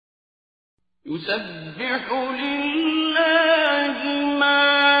يسبح لله ما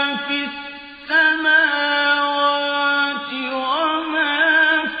في السماوات وما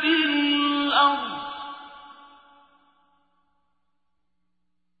في الأرض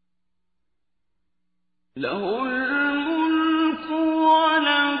له الملك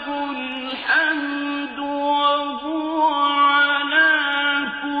وله الحمد وهو على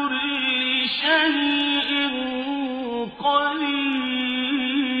كل شيء قدير.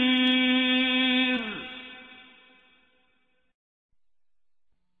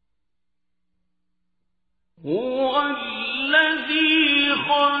 هو الذي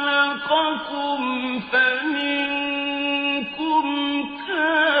خلقكم فمنكم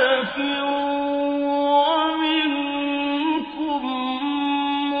كافر ومنكم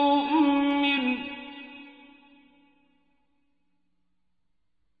مؤمن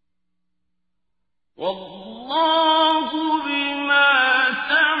والله بما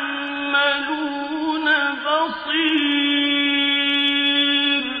تعملون بصير.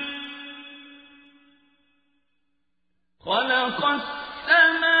 خلق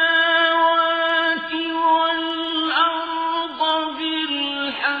السماوات والأرض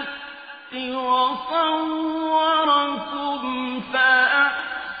بالحق وصوركم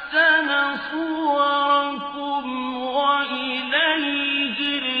فأحسن صوركم وإليه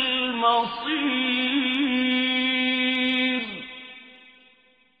المصير.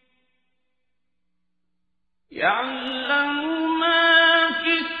 يعلم ما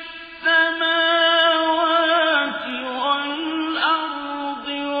في السماوات والأرض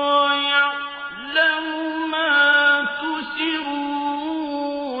ويعلم ما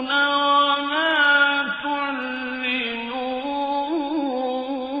تسرون وما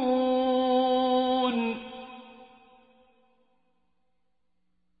تعلنون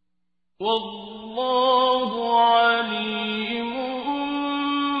والله عليم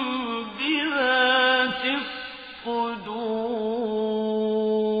بذات الصدور.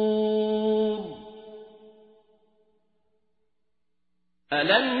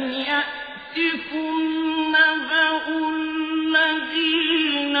 ألم يأتكم نبأ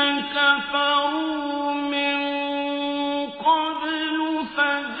الذين كفروا من قبل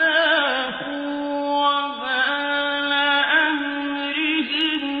فذاقوا وبال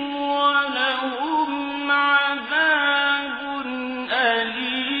أمرهم ولهم عذاب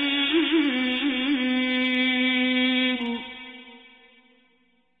أليم.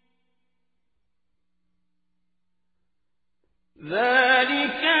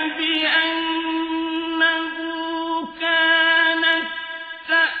 ذلك بأنه كانت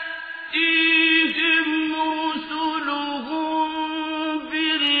تأتيهم رسلهم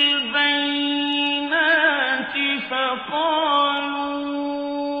بالبينات فقالوا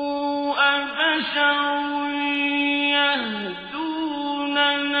أبشر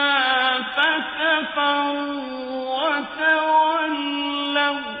يهدوننا فكفروا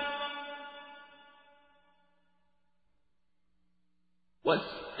وتولوا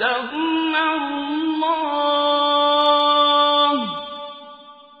واستغنى الله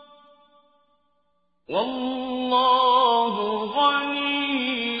والله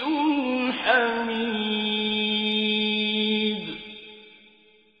غني حميد.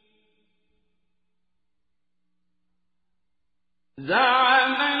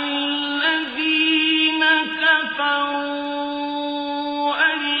 زعم الذين كفروا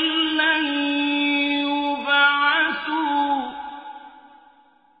أن لن يبعثوا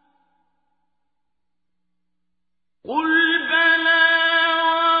قل بلى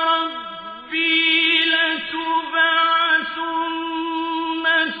وربي لتبعثن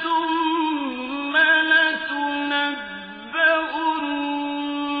ثم لتنبؤن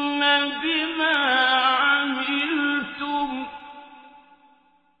بما عملتم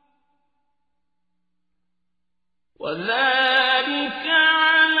وذلك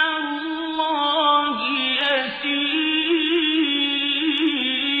على الله يسير.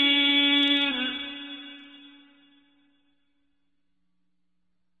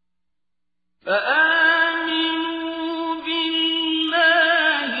 فآمنوا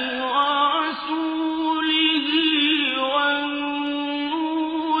بالله ورسوله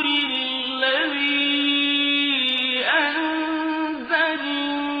والنور الذي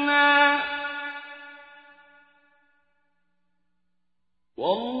أنزلنا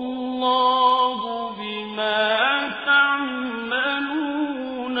والله بما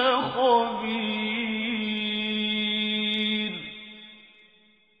تعملون خبير.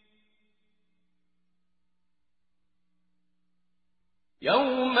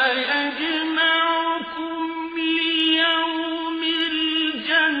 يوم يجمعكم ليوم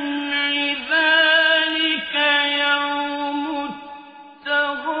الجمع ذلك يوم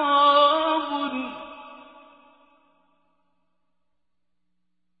التغابن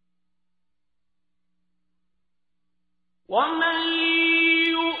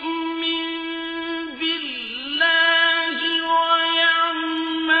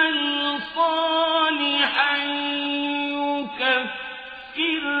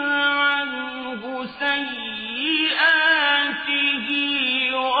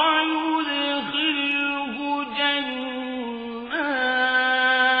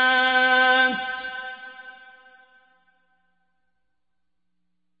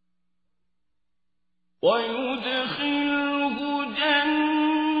وأدخله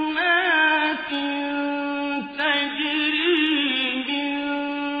جنات تجري من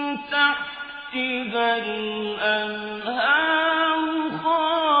تحتها الأنهار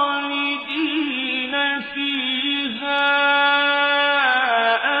خالدين فيها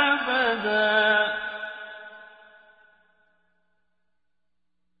أبدا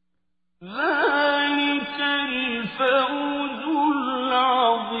ذلك الفوز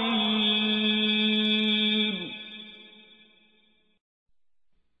العظيم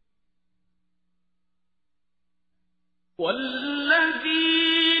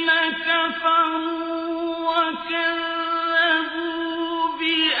والذين كفروا وكذبوا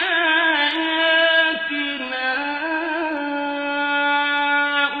بآياتنا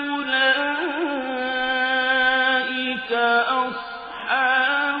أولئك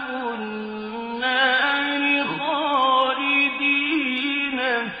أصحاب النار خالدين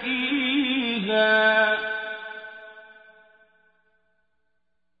فيها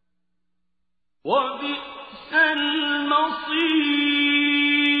وبئس المصير.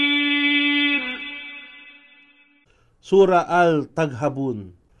 Sura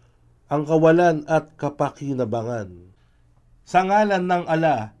Al-Taghabun, ang kawalan at kapakinabangan. Sa ngalan ng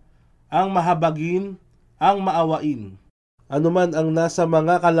Ala, ang mahabagin, ang maawain, anuman ang nasa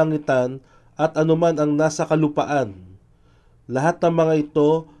mga kalangitan at anuman ang nasa kalupaan. Lahat ng mga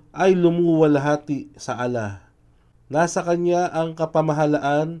ito ay lumuwalhati sa Ala. Nasa Kanya ang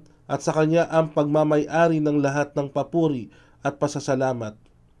kapamahalaan at sa Kanya ang pagmamay-ari ng lahat ng papuri at pasasalamat.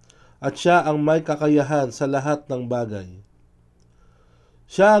 At Siya ang may kakayahan sa lahat ng bagay.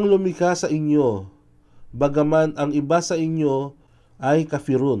 Siya ang lumikha sa inyo, bagaman ang iba sa inyo ay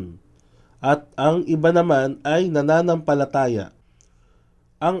kafirun, at ang iba naman ay nananampalataya.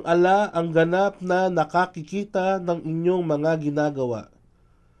 Ang Ala ang ganap na nakakikita ng inyong mga ginagawa.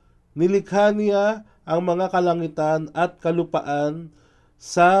 Nilikha Niya ang mga kalangitan at kalupaan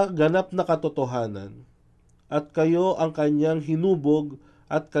sa ganap na katotohanan, at kayo ang Kanyang hinubog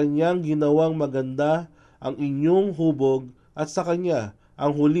at Kanyang ginawang maganda ang inyong hubog at sa Kanya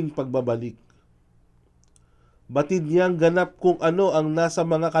ang huling pagbabalik. Batid Niyang ganap kung ano ang nasa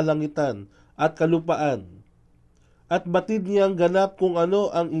mga kalangitan at kalupaan, at batid Niyang ganap kung ano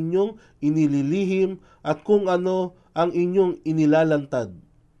ang inyong inililihim at kung ano ang inyong inilalantad.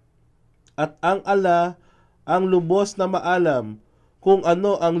 At ang Ala ang lubos na maalam kung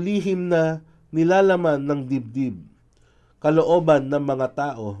ano ang lihim na nilalaman ng dibdib, kalooban ng mga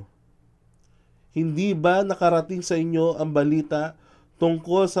tao. Hindi ba nakarating sa inyo ang balita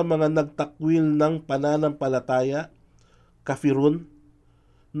tungkol sa mga nagtakwil ng pananampalataya, kafirun,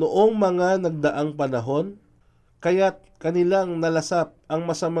 noong mga nagdaang panahon? Kaya't kanilang nalasap ang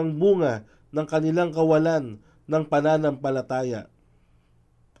masamang bunga ng kanilang kawalan ng pananampalataya.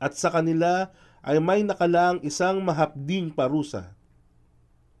 At sa kanila ay may nakalaang isang mahapding parusa.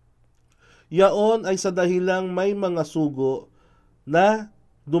 Yaon ay sa dahilang may mga sugo na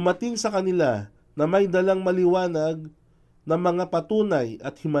dumating sa kanila na may dalang maliwanag na mga patunay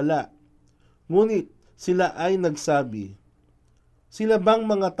at himala. Ngunit sila ay nagsabi, sila bang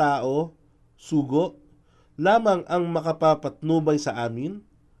mga tao, sugo, lamang ang makapapatnubay sa amin?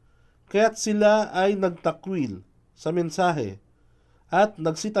 Kaya't sila ay nagtakwil sa mensahe at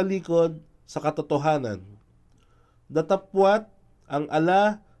nagsitalikod sa katotohanan. Datapwat ang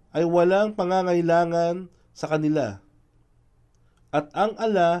Ala ay walang pangangailangan sa kanila. At ang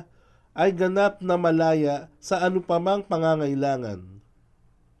Ala ay ganap na malaya sa anupamang pangangailangan.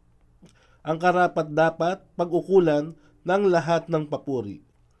 Ang karapat-dapat pag-ukulan ng lahat ng papuri.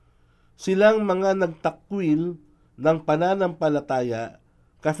 Silang mga nagtakwil ng pananampalataya,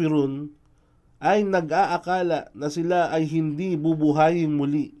 kafirun, ay nag-aakala na sila ay hindi bubuhayin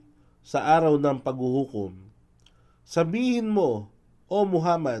muli sa araw ng paghuhukom. Sabihin mo, O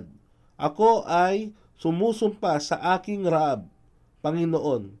Muhammad, ako ay sumusumpa sa aking Raab,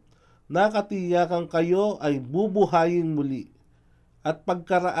 Panginoon, na katiyakan kayo ay bubuhayin muli, at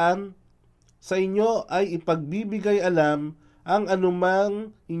pagkaraan sa inyo ay ipagbibigay alam ang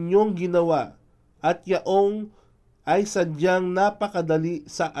anumang inyong ginawa, at yaong ay sadyang napakadali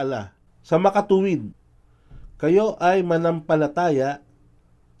sa Ala. Sa makatuwid, kayo ay manampalataya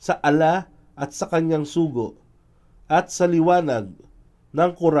sa Ala at sa Kanyang sugo, at sa liwanag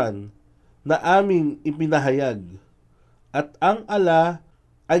ng Quran na aming ipinahayag. At ang Ala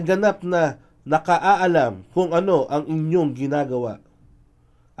ay ganap na nakaaalam kung ano ang inyong ginagawa.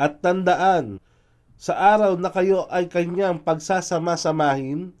 At tandaan, sa araw na kayo ay Kanyang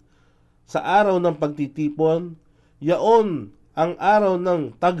pagsasama-samahin, sa araw ng pagtitipon, yaon ang araw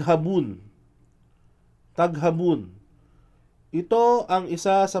ng taghabun. Taghabun. Ito ang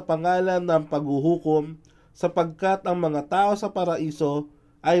isa sa pangalan ng paghuhukom sapagkat ang mga tao sa paraiso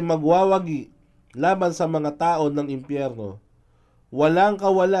ay magwawagi laban sa mga tao ng impyerno. Walang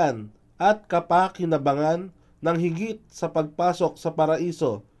kawalan at kapakinabangan ng higit sa pagpasok sa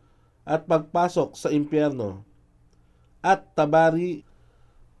paraiso at pagpasok sa impyerno. At Tabari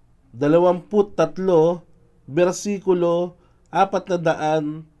 23, versikulo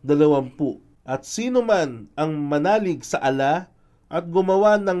 420. At sino man ang manalig sa ala at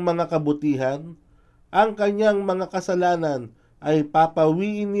gumawa ng mga kabutihan, ang kanyang mga kasalanan ay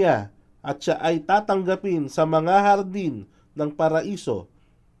papawiin niya at siya ay tatanggapin sa mga hardin ng paraiso,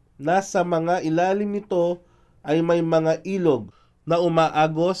 na sa mga ilalim nito ay may mga ilog na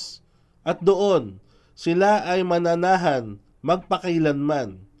umaagos, at doon sila ay mananahan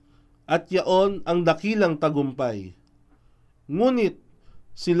magpakailanman, at yaon ang dakilang tagumpay. Ngunit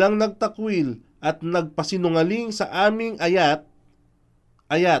silang nagtakwil at nagpasinungaling sa aming ayat.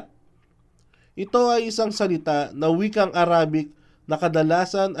 Ito ay isang salita na wikang Arabic na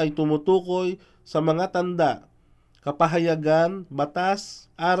kadalasan ay tumutukoy sa mga tanda, kapahayagan,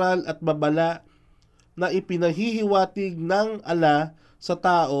 batas, aral at babala na ipinahihiwatig ng ala sa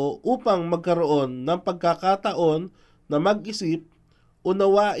tao upang magkaroon ng pagkakataon na mag-isip,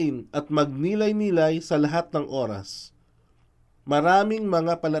 unawain at magnilay-nilay sa lahat ng oras. Maraming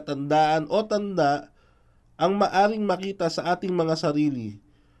mga palatandaan o tanda ang maaring makita sa ating mga sarili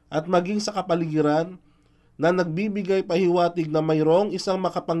at maging sa kapaligiran na nagbibigay pahiwatig na mayroong isang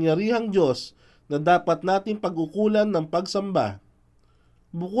makapangyarihang Diyos na dapat nating pag-ukulan ng pagsamba.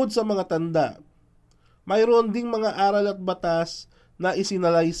 Bukod sa mga tanda, mayroon ding mga aral at batas na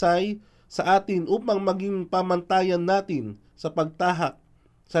isinalaysay sa atin upang maging pamantayan natin sa pagtahak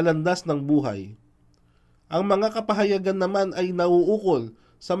sa landas ng buhay. Ang mga kapahayagan naman ay nauukol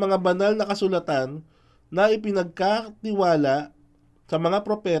sa mga banal na kasulatan na ipinagkatiwala sa mga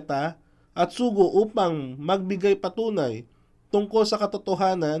propeta at sugo upang magbigay patunay tungkol sa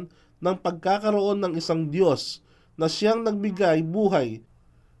katotohanan ng pagkakaroon ng isang Diyos na siyang nagbigay buhay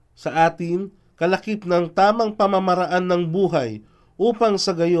sa atin, kalakip ng tamang pamamaraan ng buhay upang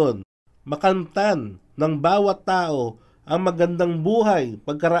sa gayon makamtan ng bawat tao ang magandang buhay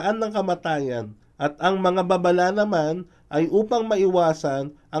pagkaraan ng kamatayan, at ang mga babala naman ay upang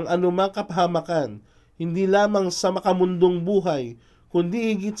maiwasan ang anumang kapahamakan, hindi lamang sa makamundong buhay,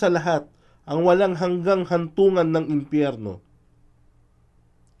 kundi higit sa lahat ang walang hanggang hantungan ng impyerno.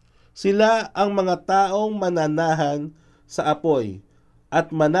 Sila ang mga taong mananahan sa apoy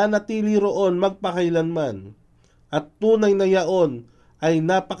at mananatili roon magpakailanman, at tunay na yaon ay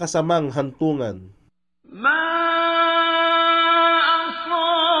napakasamang hantungan.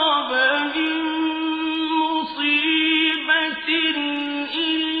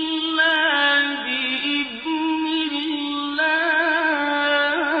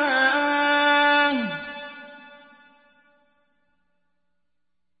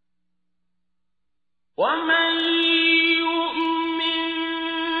 ومن يؤمن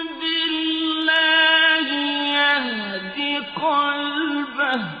بالله يهد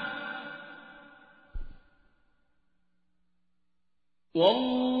قلبه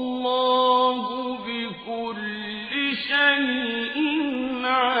والله بكل شيء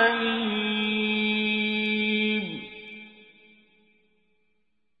عليم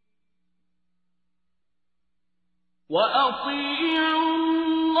وأطيعوا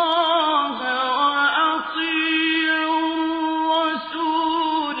الله وأطيعوا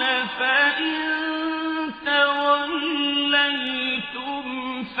الرسول فإن توليتم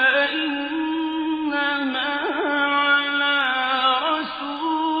فإنما على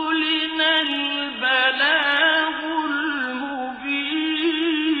رسولنا البلاغ المبين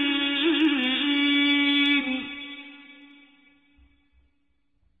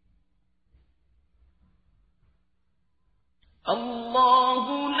الله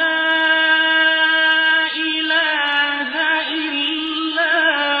لا إله إلا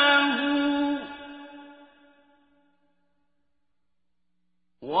هو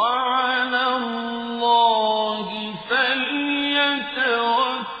وعلى الله فليتوكل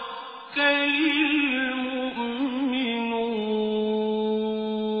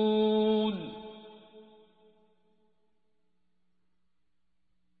المؤمنون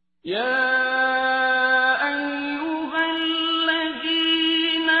يا أيها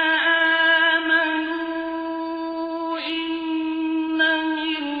الذين آمنوا إن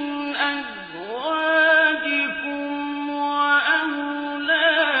من أزواجكم وأولادكم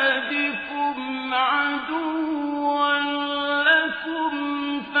عدوا لكم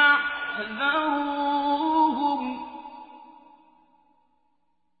فاحذروهم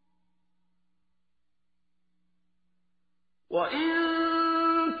وإن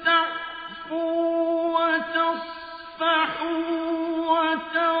تعفوا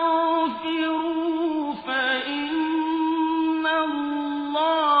وتغفروا فإن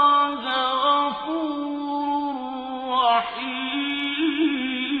الله غفور رحيم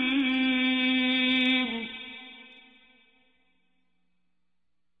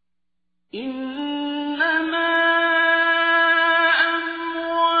إنما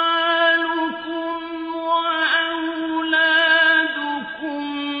أموالكم وأولادكم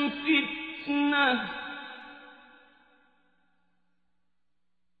فتنة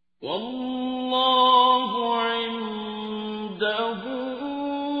والله عنده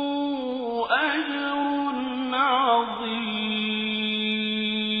أجر عظيم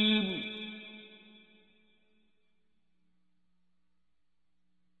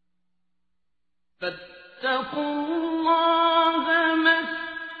فاتقوا الله ما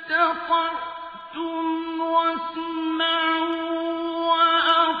استطعتم واسمعوا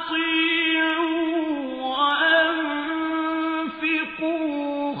وأطيعوا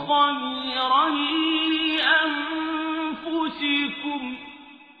وأنفقوا خيرا لأنفسكم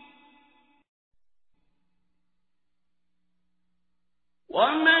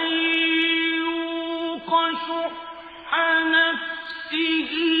ومن يوق شح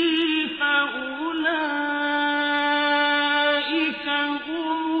نفسه فأولئك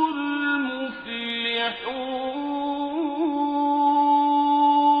هم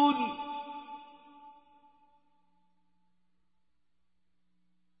المفلحون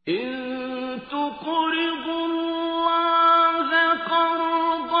إن تقرضوا الله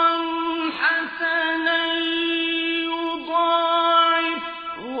قرضا حسنا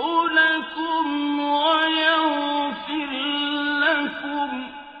يضاعفه لكم ويغفر لكم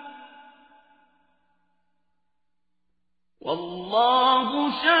والله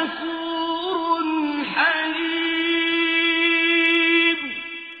شكور حليم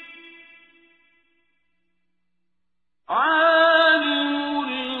عالم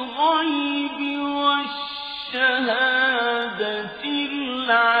الغيب والشهادة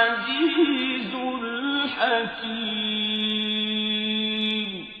العزيز الحكيم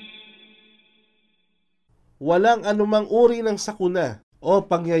Walang anumang uri ng sakuna o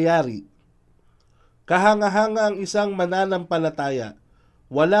pangyayari. Kahanga-hanga ang isang mananampalataya.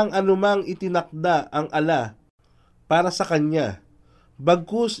 Walang anumang itinakda ang ala para sa kanya,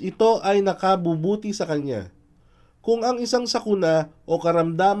 bagkus ito ay nakabubuti sa kanya. Kung ang isang sakuna o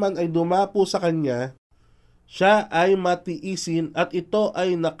karamdaman ay dumapo sa kanya, siya ay matiisin at ito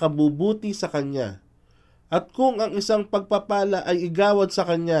ay nakabubuti sa kanya. At kung ang isang pagpapala ay igawad sa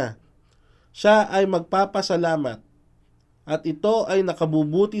kanya, siya ay magpapasalamat at ito ay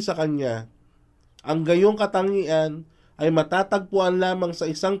nakabubuti sa kanya. Ang gayong katangian ay matatagpuan lamang sa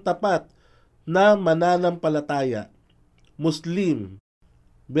isang tapat na mananampalataya. Muslim,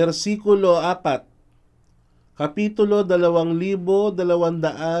 versikulo 4, kapitulo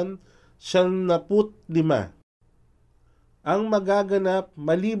 2295. Ang magaganap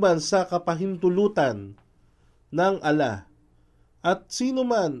maliban sa kapahintulutan ng ala. At sino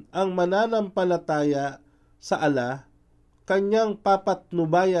man ang mananampalataya sa ala, kanyang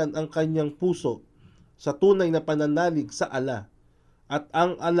papatnubayan ang kanyang puso sa tunay na pananalig sa ala. At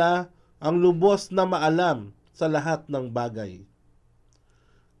ang ala ang lubos na maalam sa lahat ng bagay.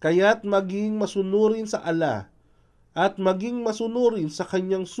 Kaya't maging masunurin sa ala at maging masunurin sa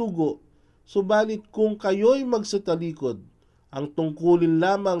kanyang sugo, subalit kung kayo'y magsitalikod, ang tungkulin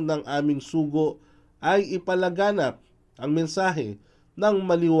lamang ng aming sugo ay ipalaganap ang mensahe ng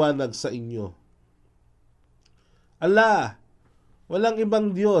maliwanag sa inyo. Allah, walang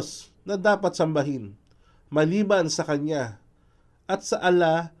ibang Diyos na dapat sambahin maliban sa Kanya, at sa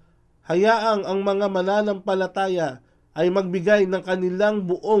Allah, hayaang ang mga mananampalataya ay magbigay ng kanilang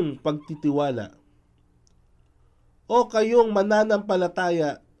buong pagtitiwala. O kayong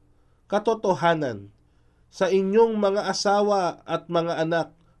mananampalataya, katotohanan, sa inyong mga asawa at mga anak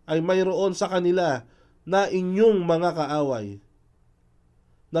ay mayroon sa kanila na inyong mga kaaway,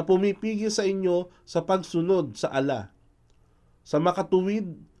 na pumipigil sa inyo sa pagsunod sa ala. Sa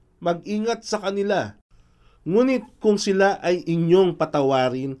makatuwid, mag-ingat sa kanila. Ngunit kung sila ay inyong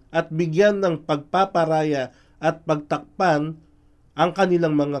patawarin at bigyan ng pagpaparaya at pagtakpan ang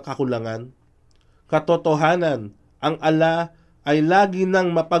kanilang mga kakulangan, katotohanan, ang ala ay lagi nang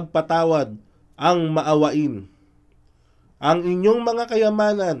mapagpatawad ang maawain. Ang inyong mga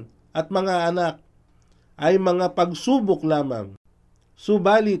kayamanan at mga anak ay mga pagsubok lamang.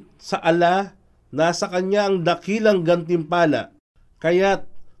 Subalit sa ala, nasa Kanya ang dakilang gantimpala,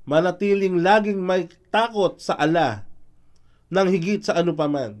 kaya't manatiling laging may takot sa ala nang higit sa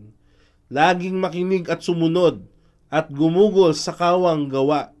anupaman. Laging makinig at sumunod at gumugol sa kawang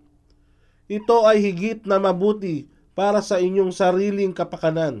gawa. Ito ay higit na mabuti para sa inyong sariling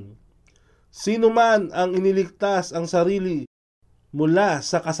kapakanan. Sino man ang iniligtas ang sarili mula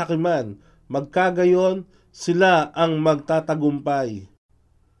sa kasakiman, magkagayon sila ang magtatagumpay.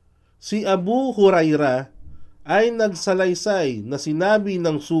 Si Abu Hurairah ay nagsalaysay na sinabi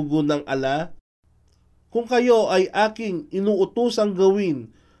ng sugo ng ala, kung kayo ay aking inuutosang gawin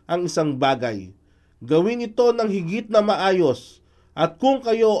ang isang bagay, gawin ito ng higit na maayos, at kung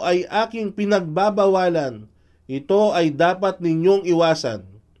kayo ay aking pinagbabawalan, ito ay dapat ninyong iwasan.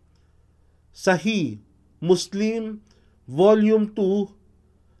 Sahih Muslim, Volume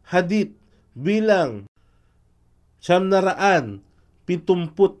 2, Hadith bilang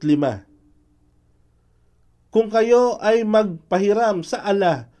 975. Kung kayo ay magpahiram sa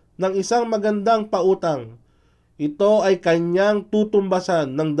ala ng isang magandang pautang, ito ay kanyang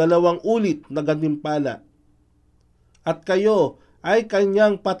tutumbasan ng 2 ulit na gantimpala. At kayo ay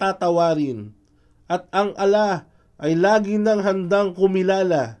kanyang patatawarin, at ang ala ay lagi nang handang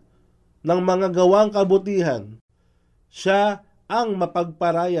kumilala ng mga gawang kabutihan. Siya ang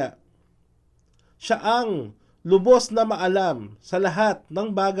mapagparaya. Siya ang lubos na maalam sa lahat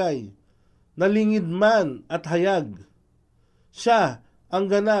ng bagay, na lingid man at hayag. Siya ang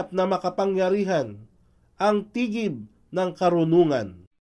ganap na makapangyarihan, ang tigib ng karunungan.